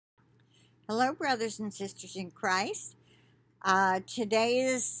Hello, brothers and sisters in Christ. Today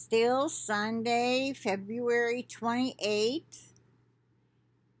is still Sunday, February 28th,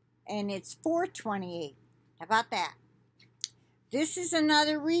 and it's 4:28. How about that? This is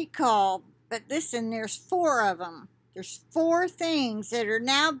another recall, but listen, there's 4 of them. There's 4 things that are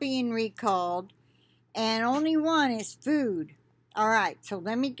now being recalled, and only one is food. All right, so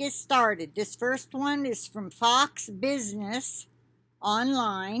let me get started. This first one is from Fox Business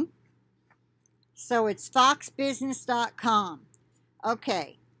online. So it's foxbusiness.com.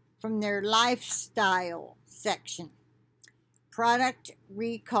 Okay, from their lifestyle section. Product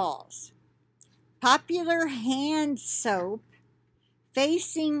recalls. Popular hand soap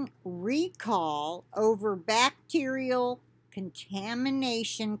facing recall over bacterial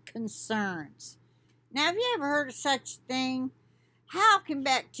contamination concerns. Now, have you ever heard of such a thing? How can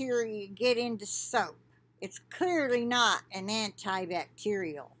bacteria get into soap? It's clearly not an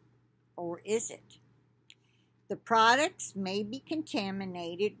antibacterial. Or is it? The products may be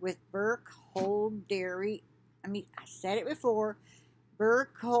contaminated with Burkholderia. I said it before.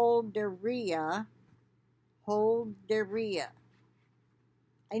 Burkholderia. I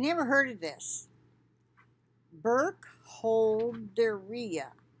never heard of this.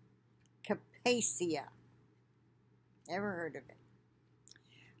 Burkholderia capacia. Never heard of it.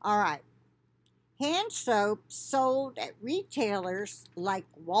 All right. Hand soap sold at retailers like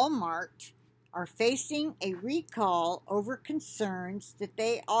Walmart are facing a recall over concerns that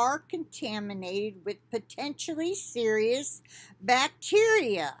they are contaminated with potentially serious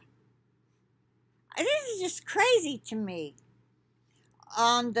bacteria. This is just crazy to me.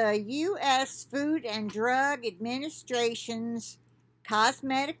 On the U.S. Food and Drug Administration's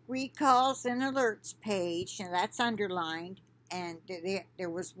Cosmetic Recalls and Alerts page, and that's underlined, and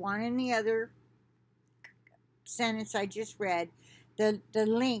there was one in the other sentence I just read, the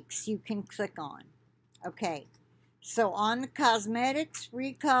links you can click on. Okay, so on the Cosmetics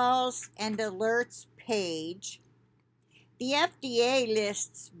Recalls and Alerts page, the FDA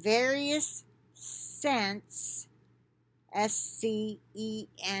lists various scents, SCENTS,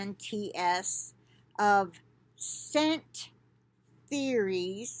 of scent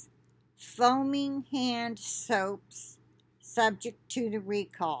theories, foaming hand soaps subject to the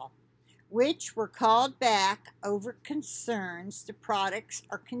recall, which were called back over concerns the products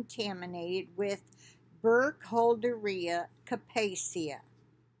are contaminated with Burkholderia capacia.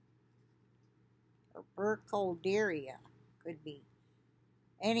 Or Burkholderia, could be.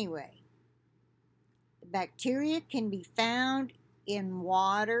 Anyway, the bacteria can be found in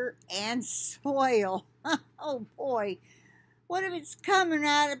water and soil. Oh boy, what if it's coming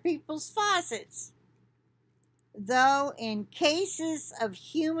out of people's faucets? Though in cases of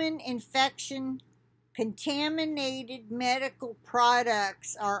human infection, contaminated medical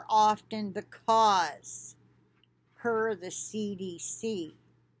products are often the cause, per the CDC.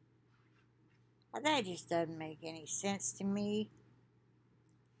 Well, that just doesn't make any sense to me.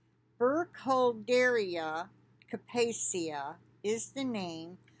 Burkholderia capacia is the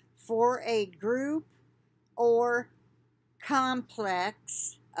name for a group or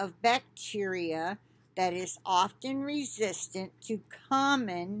complex of bacteria that is often resistant to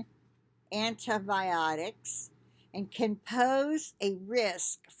common antibiotics and can pose a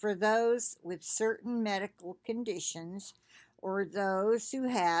risk for those with certain medical conditions or those who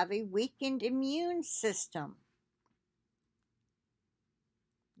have a weakened immune system.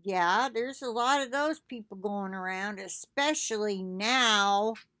 Yeah, there's a lot of those people going around, especially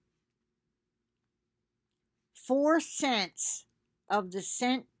now. 4 scents of the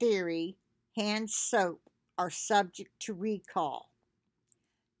scent theory hand soap are subject to recall.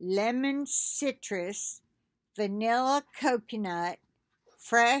 Lemon citrus, vanilla coconut,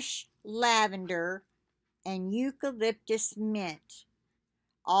 fresh lavender, and eucalyptus mint,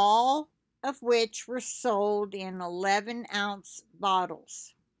 all of which were sold in 11-ounce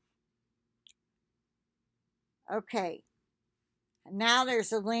bottles. Okay, now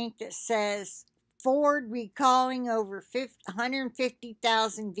there's a link that says Ford recalling over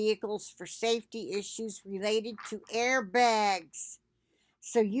 150,000 vehicles for safety issues related to airbags.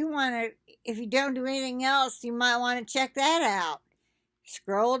 So you want to, if you don't do anything else, you might want to check that out.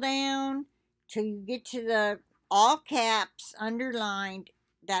 Scroll down till you get to the all caps underlined.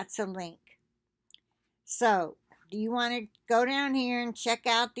 That's a link. So do you want to go down here and check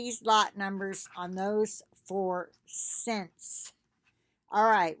out these lot numbers on those 4 scents? All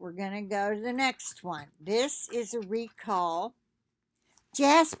right, we're going to go to the next one. This is a recall.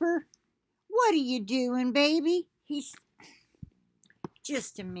 Jasper, what are you doing, baby?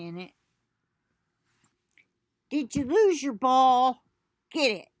 Just a minute. Did you lose your ball?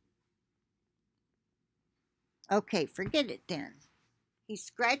 Get it. Okay, forget it then. He's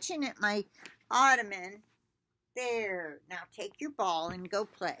scratching at my ottoman. There. Now take your ball and go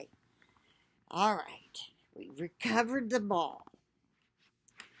play. All right. We recovered the ball.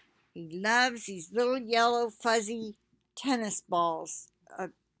 He loves these little yellow fuzzy tennis balls a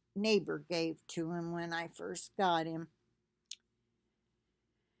neighbor gave to him when I first got him.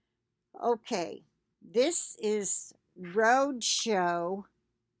 Okay. This is Roadshow.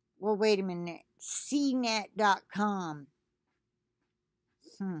 Well, wait a minute. CNET.com.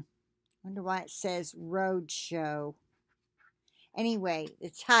 Wonder why it says Roadshow. Anyway, the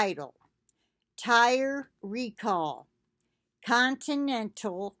title. Tire recall.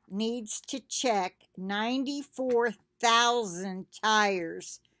 Continental needs to check 94,000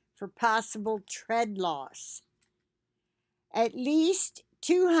 tires for possible tread loss. At least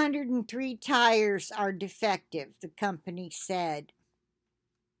 203 tires are defective, the company said.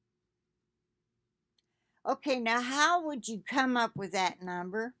 Okay, now how would you come up with that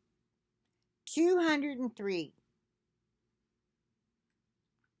number? 203.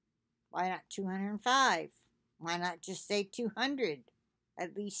 Why not 205? Why not just say 200?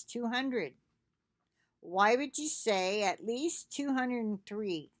 At least 200. Why would you say at least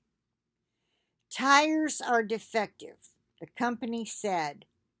 203? Tires are defective, the company said,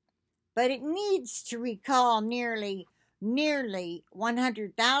 but it needs to recall nearly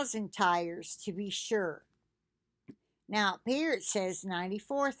 100,000 tires to be sure. Now, up here it says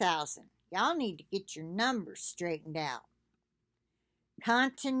 94,000. Y'all need to get your numbers straightened out.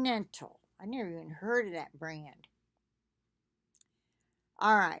 Continental. I never even heard of that brand.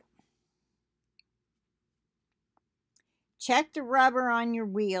 All right. Check the rubber on your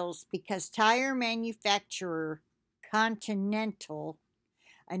wheels because tire manufacturer Continental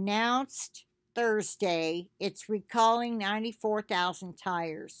announced Thursday it's recalling 94,000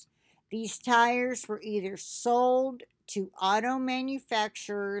 tires. These tires were either sold to auto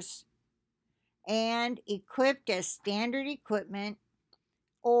manufacturers and equipped as standard equipment,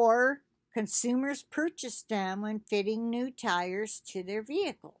 or consumers purchased them when fitting new tires to their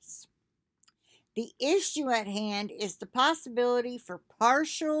vehicles. The issue at hand is the possibility for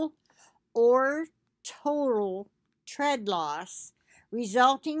partial or total tread loss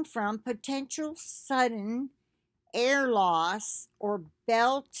resulting from potential sudden air loss or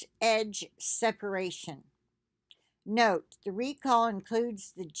belt edge separation. Note, the recall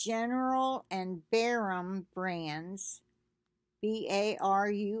includes the General and Barum brands,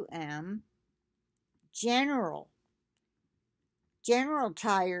 B-A-R-U-M. General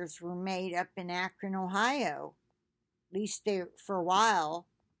tires were made up in Akron, Ohio. At least for a while.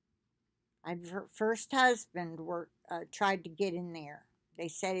 My first husband tried to get in there. They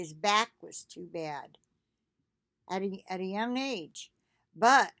said his back was too bad at a young age.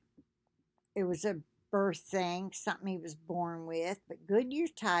 But it was a birth thing, something he was born with. But Goodyear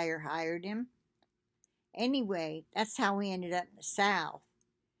Tire hired him. Anyway, that's how we ended up in the South.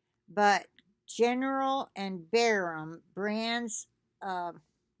 But General and Barum brands,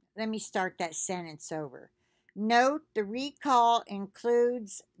 let me start that sentence over. Note, the recall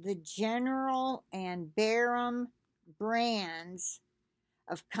includes the General and Barum brands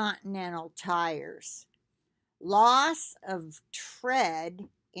of Continental tires. Loss of tread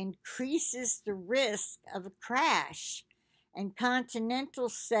increases the risk of a crash, and Continental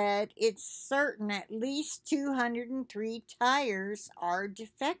said it's certain at least 203 tires are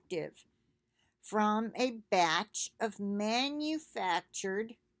defective from a batch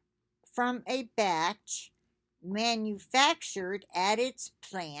manufactured at its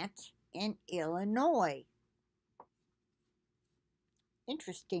plant in Illinois.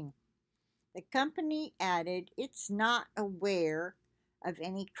 Interesting. The company added it's not aware of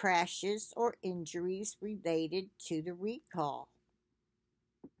any crashes or injuries related to the recall.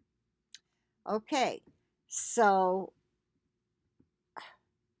 Okay, so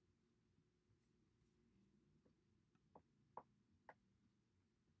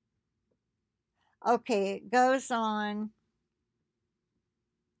it goes on.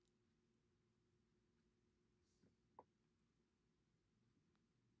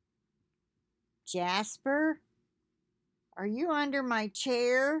 Jasper, are you under my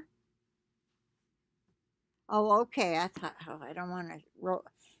chair? Oh, okay. I thought, I don't want to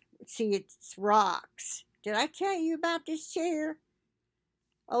see, it's rocks. Did I tell you about this chair?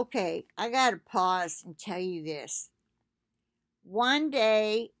 Okay, I got to pause and tell you this. One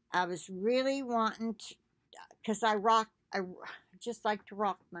day, I was really wanting to, because I just like to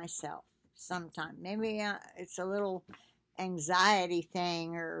rock myself sometime. Maybe it's a little anxiety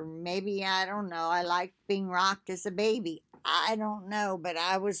thing, or maybe, I don't know, I liked being rocked as a baby. I don't know, but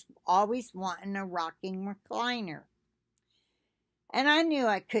I was always wanting a rocking recliner. And I knew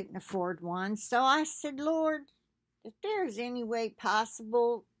I couldn't afford one, so I said, Lord, if there's any way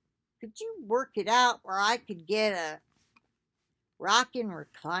possible, could you work it out where I could get a rocking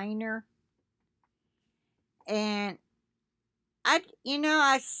recliner? And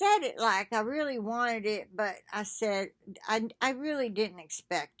I said it like I really wanted it, but I said, I really didn't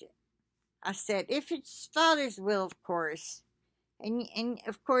expect it. I said, if it's Father's will, of course, and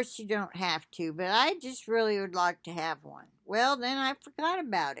of course you don't have to, but I just really would like to have one. Well, then I forgot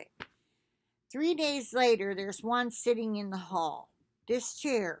about it. 3 days later, there's one sitting in the hall. This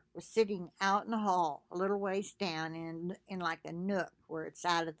chair was sitting out in the hall, a little ways down in like a nook where it's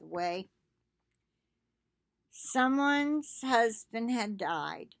out of the way. Someone's husband had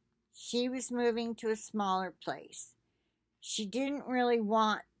died. She was moving to a smaller place. She didn't really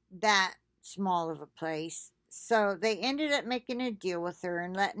want that small of a place, so they ended up making a deal with her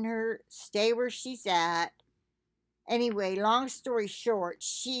and letting her stay where she's at. Anyway, long story short,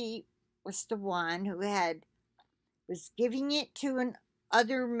 she was the one who was giving it to an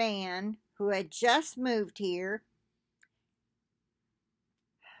other man who had just moved here,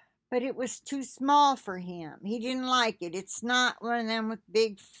 but it was too small for him. He didn't like it. It's not one of them with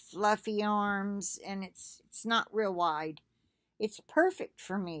big fluffy arms, and it's not real wide. It's perfect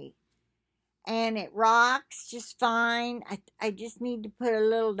for me. And it rocks just fine. I just need to put a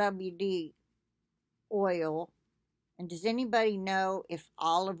little WD oil. And does anybody know if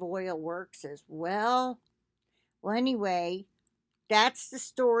olive oil works as well? Well, anyway, that's the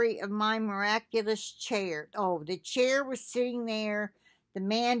story of my miraculous chair. Oh, the chair was sitting there. The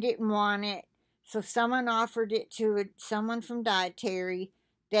man didn't want it, so someone offered it to someone from dietary.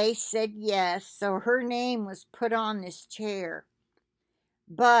 They said yes, so her name was put on this chair.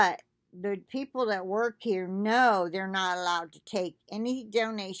 But the people that work here know they're not allowed to take any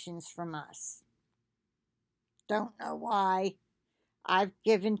donations from us. Don't know why. I've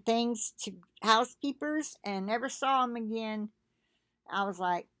given things to housekeepers and never saw them again. I was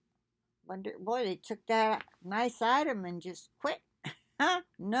like, wonder, boy, they took that nice item and just quit. Huh?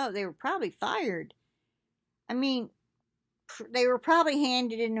 No, they were probably fired. I mean, they were probably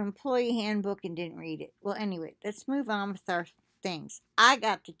handed an employee handbook and didn't read it. Well, anyway, let's move on with our things. I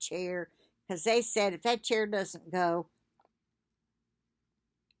got the chair because they said if that chair doesn't go,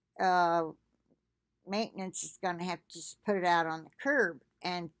 maintenance is going to have to just put it out on the curb.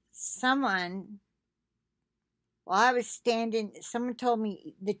 And someone, while I was standing, someone told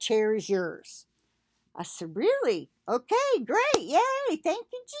me the chair is yours. I said, really? Okay, great, yay, thank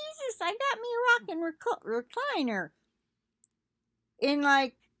you, Jesus. I got me a rocking recliner in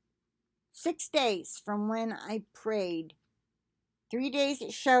like 6 days from when I prayed. 3 days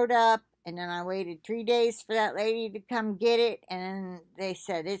it showed up, and then I waited 3 days for that lady to come get it, and then they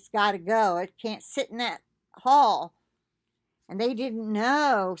said, it's got to go. It can't sit in that hall. And they didn't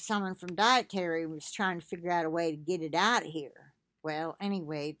know someone from dietary was trying to figure out a way to get it out of here. Well,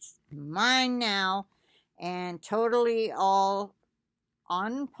 anyway, it's mine now. And totally all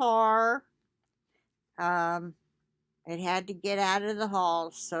on par. It had to get out of the hall,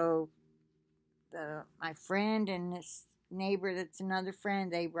 so my friend and this neighbor that's another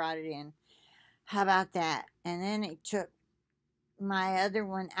friend, they brought it in. How about that? And then they took my other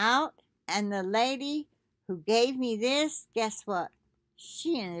one out, and the lady who gave me this, guess what?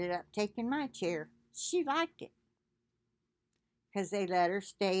 She ended up taking my chair. She liked it because they let her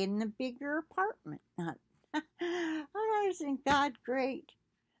stay in the bigger apartment. Oh, isn't God great?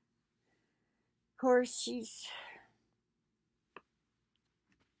 Of course, she's...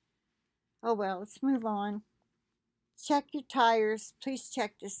 Oh, well, let's move on. Check your tires. Please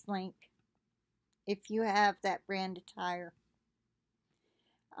check this link if you have that brand of tire.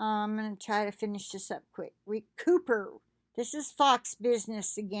 I'm going to try to finish this up quick. Cooper. This is Fox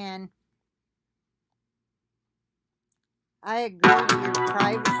Business again. I agree with your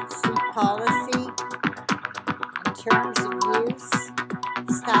privacy policy. Terms of use,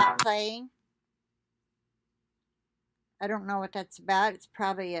 stop playing. I don't know what that's about. It's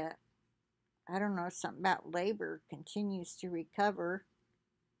probably I don't know, something about labor continues to recover.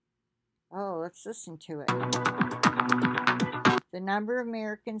 Oh, let's listen to it. The number of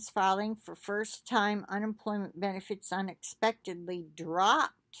Americans filing for first-time unemployment benefits unexpectedly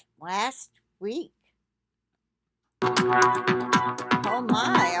dropped last week. Oh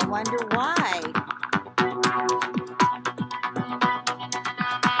my, I wonder why.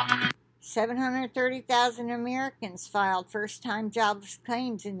 730,000 Americans filed first-time jobless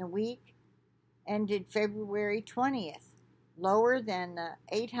claims in the week ended February 20th. lower than the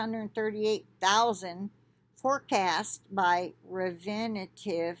 838,000 forecast by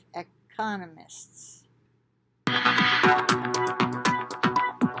preventative economists. The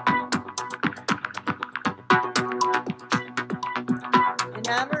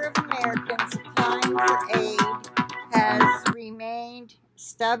number of Americans applying for aid has remained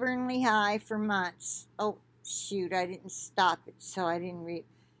stubbornly high for months. Oh, shoot, I didn't stop it, so I didn't read.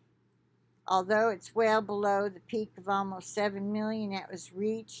 Although it's well below the peak of almost 7 million that was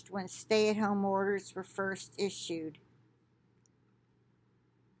reached when stay-at-home orders were first issued.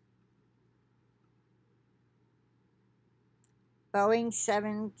 Boeing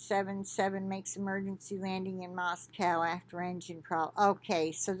 777 makes emergency landing in Moscow after engine problem.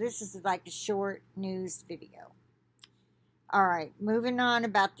 Okay, so this is like a short news video. All right, moving on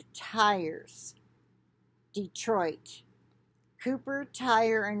about the tires. Detroit. Cooper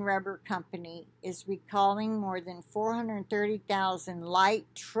Tire and Rubber Company is recalling more than 430,000 light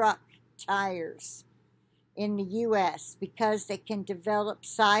truck tires in the U.S. because they can develop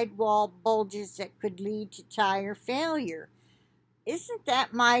sidewall bulges that could lead to tire failure. Isn't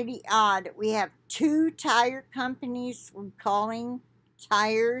that mighty odd that we have two tire companies recalling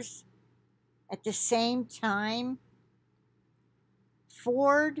tires at the same time?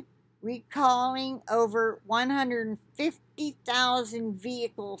 Ford recalling over 150,000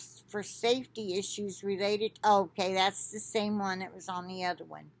 vehicles for safety issues related. Okay, that's the same one that was on the other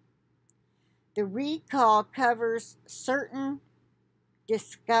one. The recall covers certain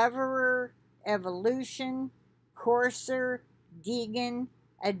Discoverer, Evolution, Corsair, Deegan,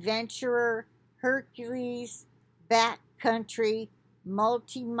 Adventurer, Hercules, Backcountry,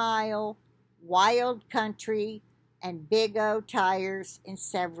 Multi-Mile, Wild Country, and Big O tires in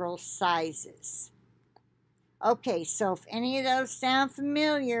several sizes. Okay, so if any of those sound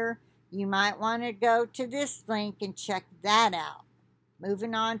familiar, you might want to go to this link and check that out.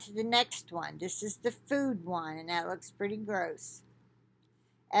 Moving on to the next one. This is the food one, and that looks pretty gross.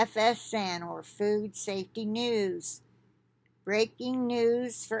 FSN, or Food Safety News. Breaking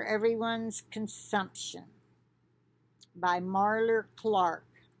news for everyone's consumption. By Marler Clark.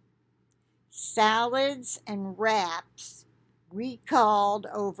 Salads and wraps recalled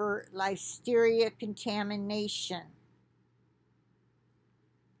over Listeria contamination.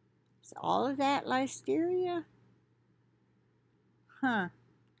 Is all of that Listeria? Huh.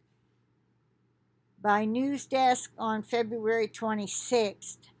 By News Desk on February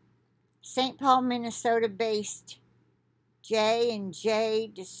 26th, St. Paul, Minnesota-based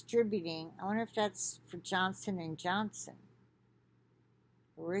J&J Distributing. I wonder if that's for Johnson & Johnson.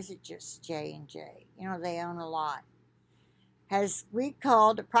 Or is it just J&J? You know, they own a lot. Has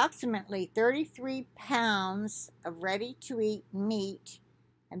recalled approximately 33 pounds of ready-to-eat meat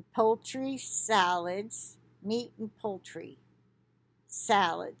and poultry salads, meat and poultry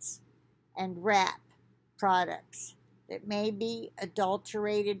salads, and wrap products that may be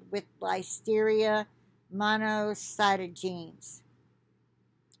adulterated with Listeria monocytogenes,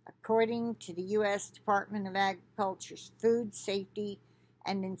 according to the U.S. Department of Agriculture's Food Safety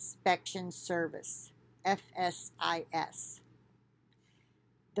and Inspection Service, FSIS.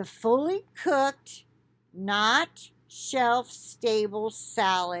 The fully cooked, not shelf-stable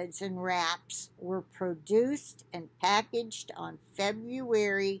salads and wraps were produced and packaged on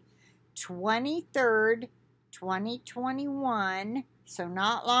February 23rd, 2021, so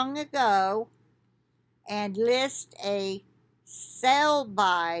not long ago, and list a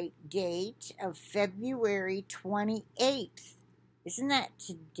sell-by date of February 28th. Isn't that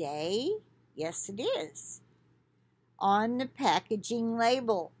today? Yes, it is. On the packaging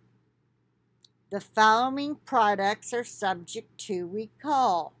label. The following products are subject to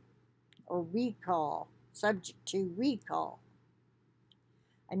recall. Subject to recall.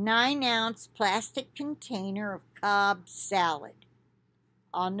 A 9-ounce plastic container of Cobb salad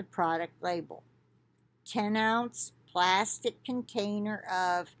on the product label. 10-ounce plastic container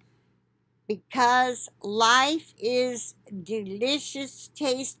of Because Life is Delicious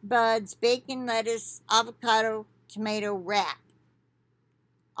Taste Buds Bacon, Lettuce, Avocado, Tomato Wrap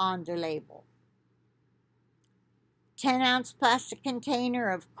on the label. 10-ounce plastic container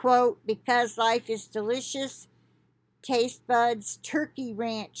of, quote, Because Life is Delicious Taste Buds Turkey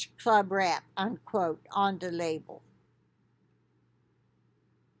Ranch Club Wrap, unquote, on the label.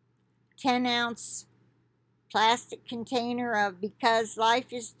 10-ounce plastic container of Because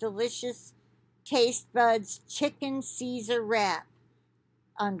Life is Delicious Taste Buds Chicken Caesar Wrap,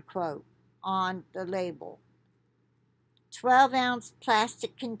 unquote, on the label. 12-ounce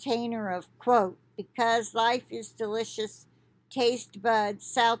plastic container of, quote, Because Life is Delicious Taste Buds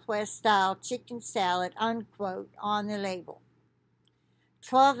Southwest Style Chicken Salad, unquote, on the label.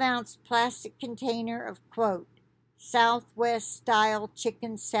 12-ounce plastic container of, quote, Southwest style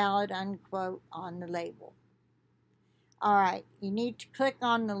chicken salad, unquote, on the label. All right, you need to click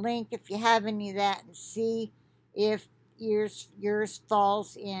on the link if you have any of that and see if yours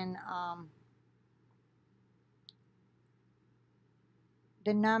falls in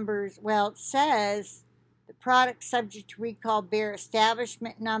the numbers. Well, it says the product subject to recall bear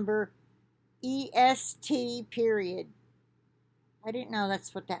establishment number EST period. I didn't know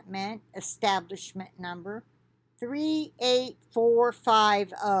that's what that meant. Establishment number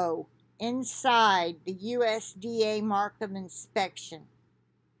 38450 inside the USDA mark of inspection.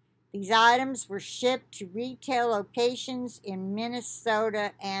 These items were shipped to retail locations in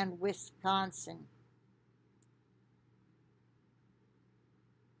Minnesota and Wisconsin.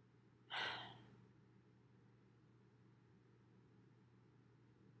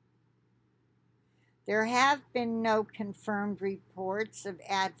 There have been no confirmed reports of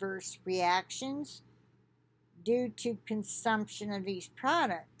adverse reactions due to consumption of these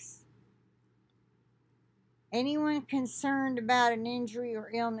products. Anyone concerned about an injury or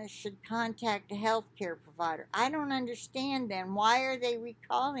illness should contact a healthcare provider. I don't understand then. Why are they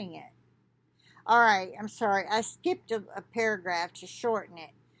recalling it? All right, I'm sorry. I skipped a paragraph to shorten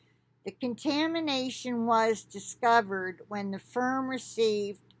it. The contamination was discovered when the firm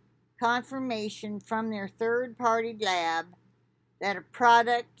received confirmation from their third-party lab that a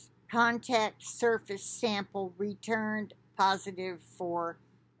product contact surface sample returned positive for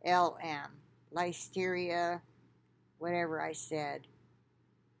LM. Listeria, whatever I said.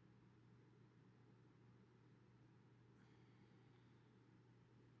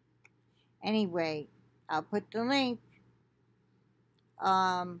 Anyway, I'll put the link.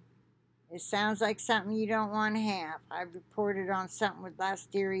 It sounds like something you don't want to have. I've reported on something with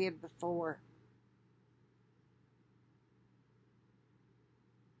Listeria before.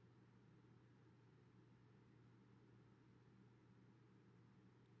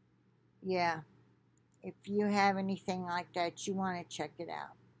 Yeah, if you have anything like that, you want to check it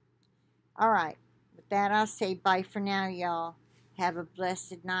out. All right, with that, I'll say bye for now, y'all. Have a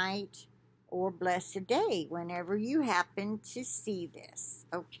blessed night or blessed day whenever you happen to see this.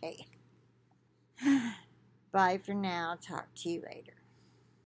 Okay. Bye for now. Talk to you later.